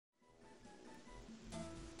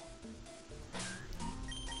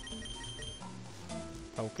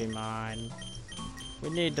Pokemon. We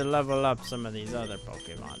need to level up some of these other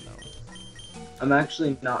Pokemon, though. I'm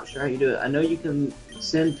actually not sure how you do it. I know you can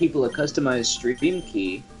send people a customized stream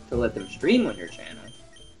key to let them stream on your channel.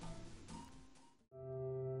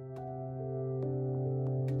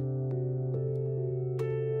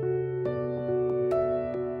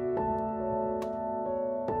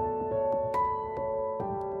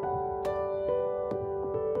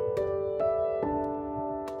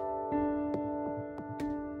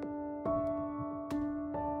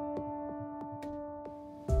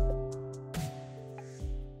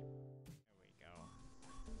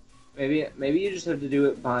 Maybe you just have to do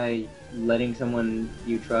it by letting someone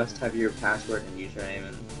you trust have your password and username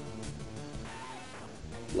and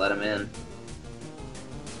let them in.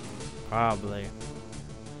 Probably.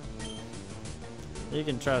 You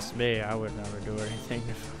can trust me. I would never do anything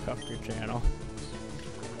to fuck up your channel.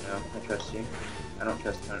 No, I trust you. I don't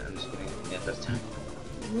trust Tony. I'm just kidding. Yeah, trust Tony.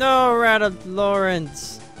 No,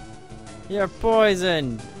 Lawrence. You're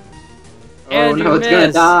poisoned. Oh And no, it's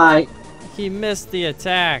gonna die. He missed the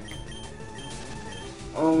attack.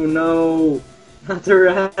 Oh no! Not the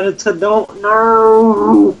Rattata, don't,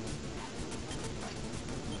 no!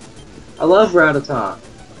 I love Rattata.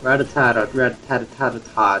 Rattata,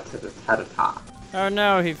 Rattata. Oh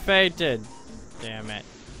no, he fainted. Damn it.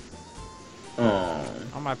 Oh.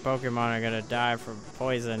 All my Pokemon are gonna die from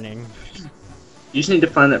poisoning. You just need to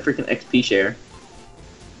find that freaking XP share.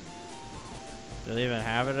 Do they even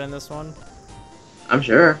have it in this one? I'm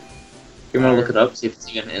sure. You want to look it up, see if it's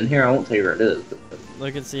even in here? I won't tell you where it is. But...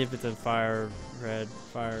 Look and see if it's in fire red,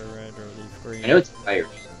 or leaf green. I know it's fire.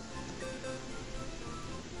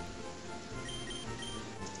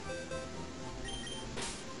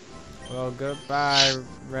 Well, goodbye,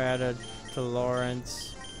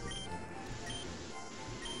 Lawrence.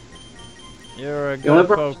 You're a good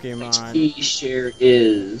Pokemon. XP share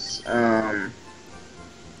is, Not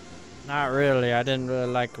really. I didn't really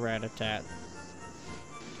like Rattata.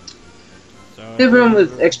 So the problem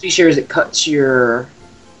with XP share is it cuts your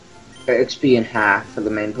XP in half for the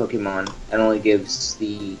main Pokemon and only gives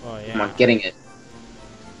the Pokemon getting it.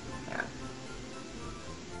 Yeah.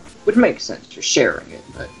 Which makes sense, you're sharing it,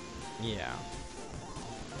 but... Yeah.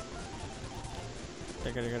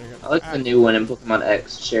 I like the new one in Pokemon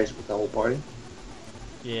X, shares it with the whole party.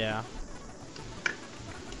 Yeah.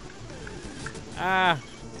 Ah!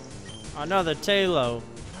 Another taillow.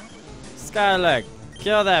 Skylect,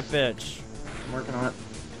 kill that bitch. I'm working on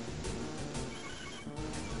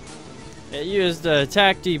it. It used the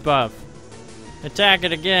attack debuff. Attack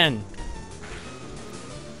it again.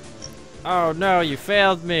 Oh no, you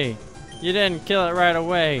failed me. You didn't kill it right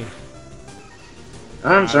away.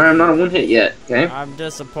 I'm sorry, I'm not a one-hit yet, okay? I'm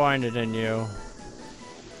disappointed in you.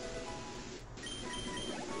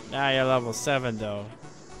 Now you're level 7 though.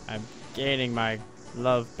 I'm gaining my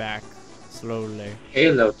love back slowly.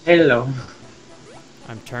 Taillow.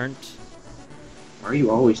 I'm turned. Why are you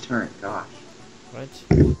always turned? Gosh. What?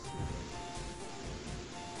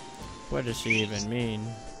 What does she even mean?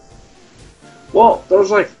 Well, there's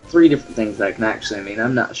like 3 different things that can actually mean.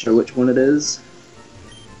 I'm not sure which one it is.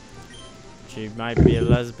 She might be a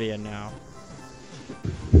lesbian now.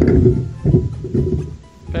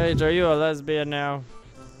 Paige, are you a lesbian now?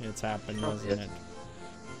 It's happened, wasn't it?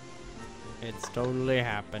 It's totally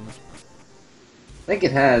happened. I think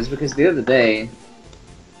it has, because the other day...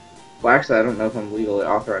 Well, actually, I don't know if I'm legally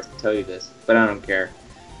authorized to tell you this, but I don't care.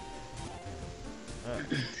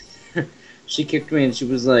 She kicked me and she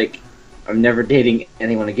was like, I'm never dating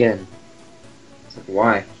anyone again. I was like,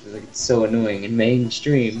 why? She's like, it's so annoying and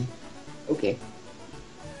mainstream. Okay.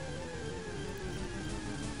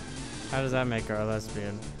 How does that make her a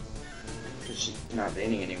lesbian? Because she's not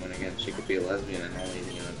dating anyone again. She could be a lesbian and only,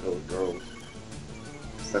 go with girls.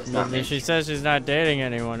 So that's not if she says she's not dating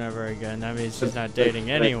anyone ever again, that means she's not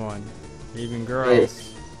dating anyone. Even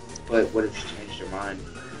girls. But what if she changed her mind?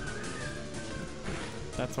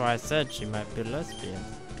 That's why I said she might be a lesbian.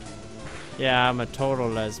 Yeah, I'm a total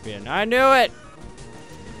lesbian. I knew it!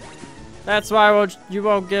 That's why you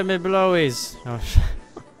won't give me blowies.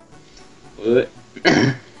 What?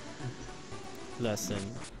 Listen,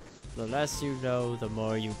 the less you know, the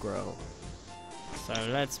more you grow. So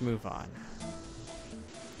let's move on.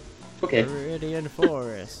 Okay. Viridian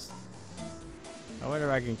Forest. I wonder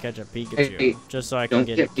if I can catch a Pikachu, just so I can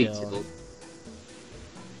get it killed.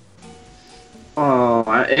 Oh,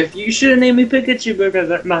 if you should have named me Pikachu because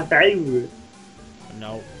that's my favorite.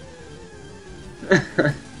 No.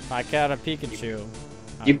 If I caught a Pikachu,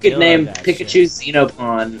 you could name Pikachu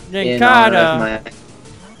Xenopon in honor of my...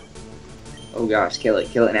 Oh gosh, kill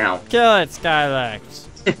it now. Kill it,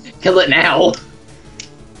 Skylect. Kill it now.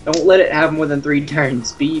 Don't let it have more than 3 turns.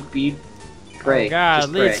 Speed, pray. Oh god,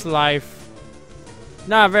 just pray. leech life.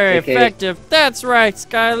 Not very JK. effective. That's right,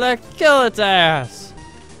 Skylect. Kill its ass.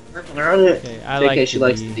 Okay, I JK, like she the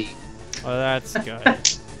likes D. the D. Oh, that's good.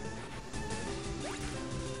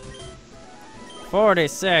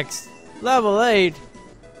 46. Level 8.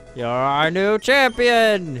 You're our new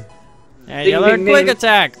champion. And you Ding, learn ding, quick ding.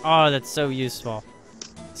 attack. Oh, that's so useful.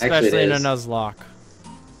 Actually, Especially it in a is. Nuzlocke.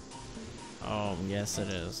 Oh, yes it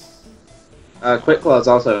is. Quick Claw is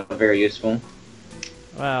also very useful.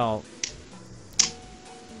 Well,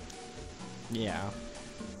 yeah.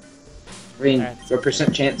 I mean, That's a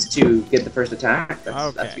percent chance to get the first attack.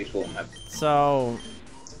 That's Okay. useful. So,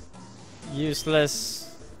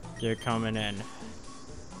 useless, you're coming in.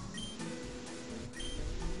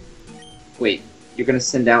 Wait, you're gonna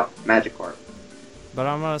send out Magikarp. But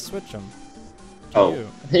I'm gonna switch them. Oh, You.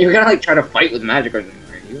 you're gonna like try to fight with Magikarp.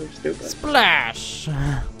 You're stupid. Splash!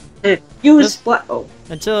 Use Just- Splash. Oh,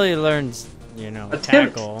 Until he learns, you know,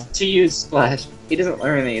 attempt tackle. to use Splash. He doesn't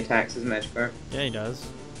learn any attacks as Magikarp. Yeah, he does.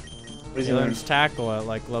 What does He he learn? learns tackle at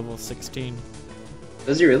like level 16.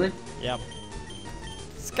 Does he really? Yep.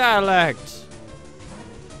 Skylect!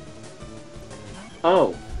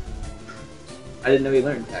 Oh. I didn't know he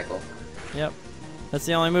learned tackle. Yep. That's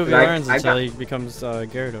the only move he I- learns I until got- he becomes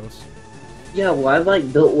Gyarados. Yeah, well, I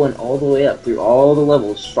like built one all the way up through all the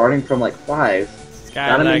levels, starting from like 5.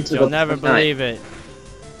 Got him Skylect, into you'll the never 29. believe it.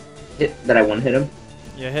 Hit that I one hit him.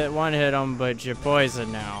 You hit him, but you're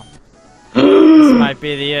poisoned now. This might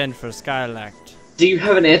be the end for Skylect. Do you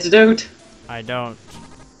have an antidote? I don't.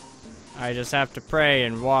 I just have to pray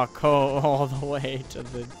and walk all the way to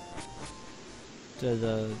the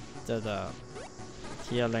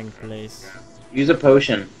healing place. Use a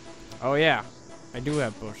potion. Oh yeah, I do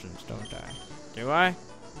have potions, don't I? Do I?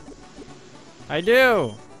 I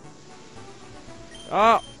do.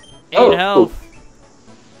 Oh, 8 health.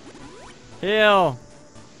 Heal.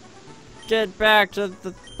 Get back to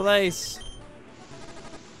the place.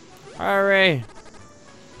 Hurry.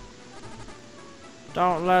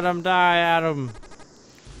 Don't let him die, Adam.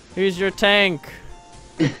 He's your tank.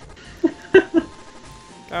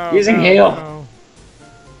 Go, Using go, hail. go.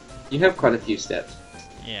 You have quite a few steps.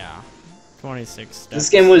 Yeah. 26 steps. This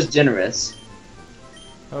game was generous.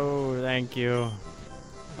 Oh, thank you.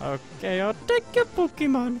 Okay, I'll take your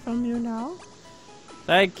Pokemon from you now.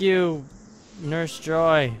 Thank you, Nurse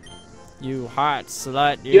Joy. You hot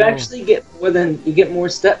slut. You actually get more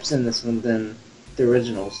steps in this one than the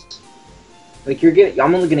originals. Like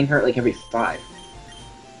I'm only getting hurt like every 5.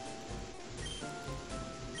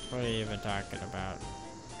 What are you even talking about?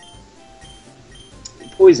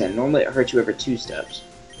 Poison, normally it hurts you every 2 steps.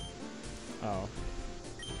 Oh.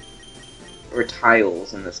 Or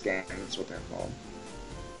tiles in this game, that's what they're called.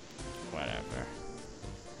 Whatever.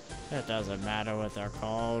 It doesn't matter what they're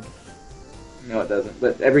called. No, it doesn't.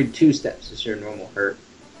 But every 2 steps is your normal hurt.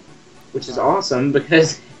 Which is awesome,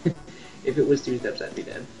 because if it was 2 steps, I'd be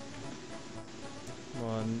dead.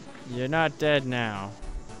 Well, you're not dead now.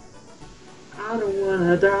 I don't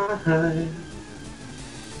wanna die.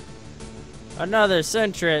 Another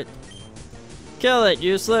Sentret. Kill it,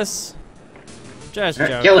 useless. Just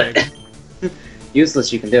joking. Kill it!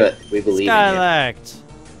 Useless, you can do it. We believe in you. Skylect.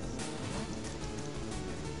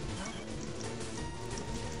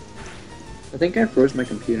 I think I froze my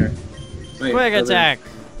computer. Wait, Quick other attack.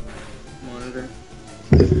 Monitor.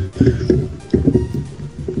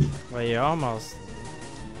 Well, you almost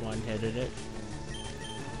one-hitted it.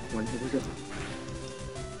 One hit it.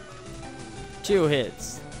 2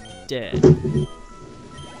 hits. Dead.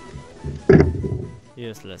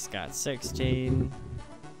 Useless got 16.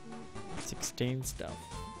 16 stuff.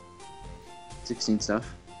 16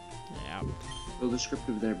 stuff. Yeah. Go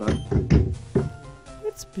descriptive there, bud.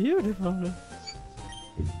 It's beautiful.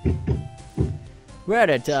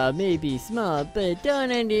 Rattata may be small, but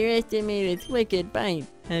don't underestimate its wicked bite.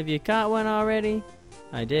 Have you caught one already?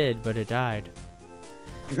 I did, but it died.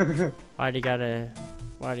 Why'd you gotta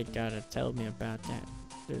tell me about that,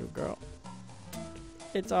 little girl?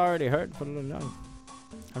 It's already hurtful enough.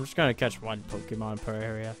 I'm just gonna catch 1 Pokemon per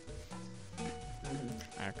area.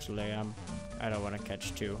 Actually, I don't want to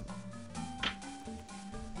catch 2.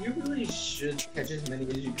 You really should catch as many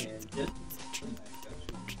as you can.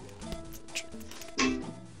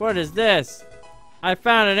 What is this? I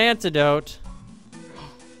found an antidote.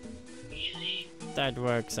 That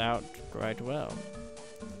works out quite well.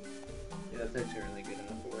 Yeah, that's actually really good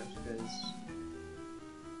enough for us, because...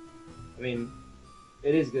 I mean,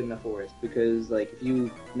 it is good enough for us, because, like, if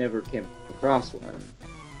you never came across one...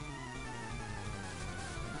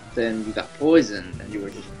 then you got poisoned, and you were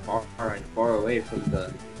just far and far away from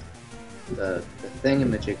the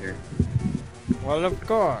thingamajigger. Well, of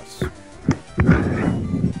course.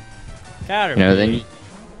 Caterpie. You know,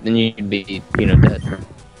 then you'd be, you know, dead.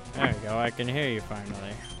 There you go. I can hear you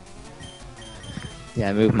finally. Yeah,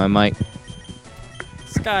 I moved my mic.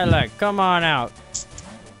 Skylect, come on out.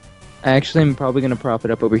 I actually am probably gonna prop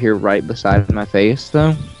it up over here right beside my face,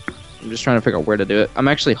 though. I'm just trying to figure out where to do it. I'm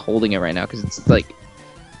actually holding it right now because it's like,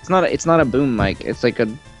 it's not a boom mic. It's like a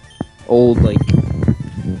old like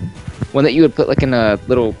one that you would put like in a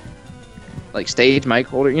little like stage mic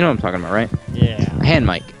holder. You know what I'm talking about, right? Yeah. A hand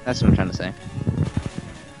mic. That's what I'm trying to say.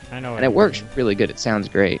 I know. And it works really good. It sounds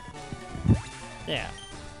great. Yeah.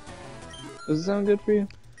 Does it sound good for you?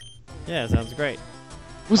 Yeah, it sounds great.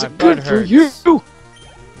 Was My it butt good for hurts. you?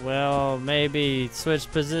 Well, maybe switch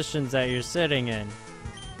positions that you're sitting in.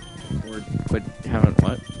 Or but haven't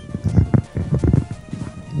what?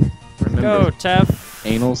 Remember, Go, Tef.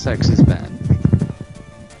 anal sex is bad.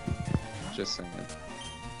 Just saying.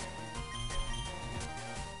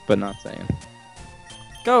 But not saying.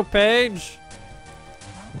 Go, Paige.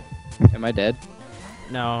 Am I dead?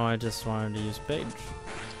 No, I just wanted to use Paige.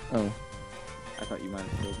 Oh. I thought you might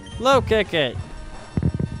have killed me. Low kick it.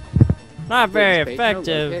 Not very Wait, is Paige no low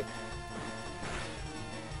effective. kick?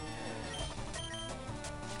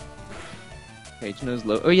 Paige knows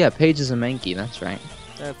low. Oh yeah, Paige is a Mankey. That's right.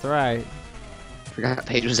 That's right. Forgot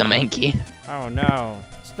Paige was a Mankey. Oh no,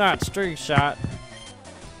 it's not Streak Shot.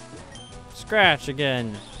 Scratch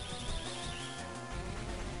again.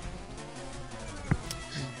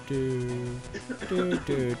 Do, do,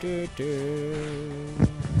 do, do, do.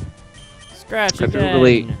 Scratch I again. feel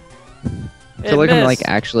really- I feel like I'm like missed.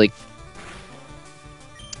 actually.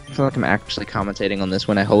 I feel like I'm actually commentating on this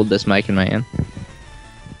when I hold this mic in my hand.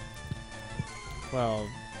 Well,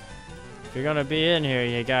 if you're gonna be in here,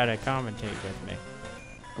 you gotta commentate with me.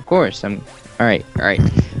 Of course, I'm. All right.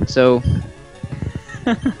 So,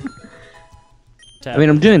 I mean,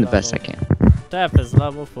 I'm doing the best I can. Tef is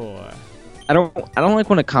level 4. I don't like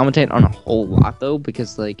when I commentate on a whole lot though,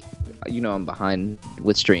 because like, you know, I'm behind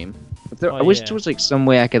with stream. Oh, I wish yeah. there was like some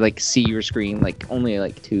way I could like see your screen like only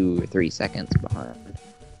like 2 or 3 seconds behind.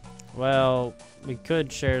 Well, we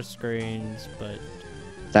could share screens, but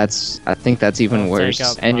I think that's even it'll worse. take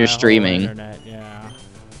up And my you're whole streaming, internet, yeah.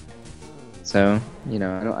 so you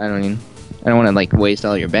know, I don't want to like waste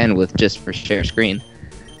all your bandwidth just for share screen.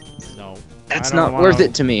 No, That's I don't not worth wanna-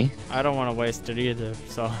 it to me. I don't want to waste it either.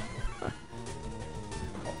 So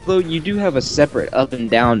Although you do have a separate up and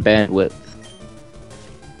down bandwidth.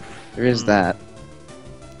 There is that.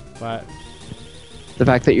 but The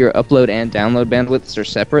fact that your upload and download bandwidths are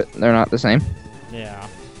separate, they're not the same. yeah,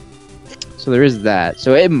 So there is that.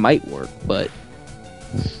 So it might work, but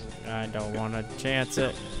I don't want to chance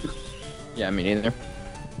it. yeah, me neither.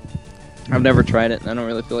 I've never tried it, and I don't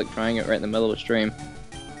really feel like trying it right in the middle of a stream.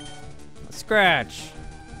 Scratch.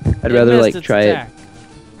 I'd It rather missed like its try attack. it.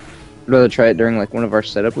 I'd rather try it during like one of our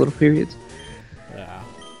setup little periods. Yeah.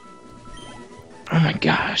 Oh my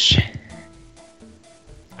gosh.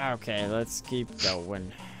 Okay, let's keep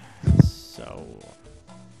going. So,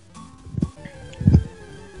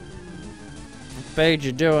 Paige,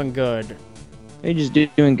 you're doing good. Hey, just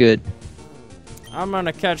doing good. I'm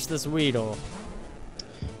gonna catch this Weedle.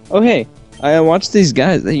 Oh hey, I watched these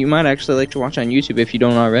guys that you might actually like to watch on YouTube if you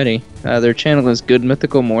don't already. Their channel is Good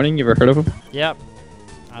Mythical Morning. You ever heard of them? Yep,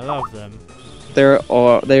 I love them.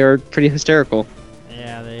 They are pretty hysterical.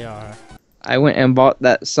 Yeah, they are. I went and bought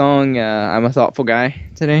that song, I'm a Thoughtful Guy,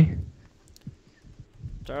 today.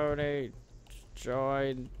 Donate,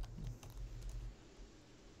 join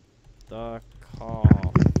the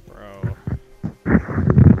call, bro.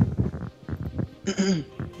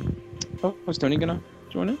 Oh, was Tony gonna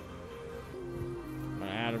join it? I'm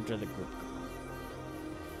gonna add him to the group.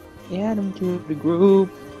 Add him to the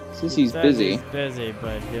group. Since he's Says busy. He's busy,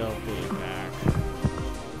 but he'll be back.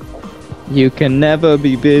 You can never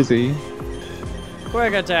be busy.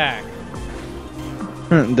 Quick attack.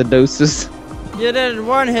 The doses. You didn't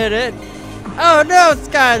one-hit it. Oh no,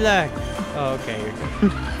 Skylect. Oh, okay, you're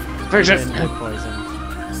good. You're gonna get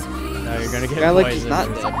poisoned. No, you're gonna get Skylect poisoned. is not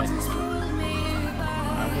dead.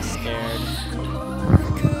 I was scared.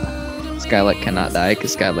 Skylect cannot die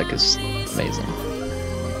because Skylect is amazing.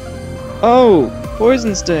 Oh,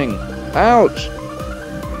 poison sting. Ouch.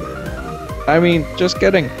 I mean, just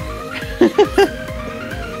kidding. Okay.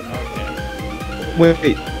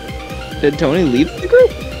 Wait, did Tony leave the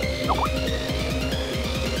group?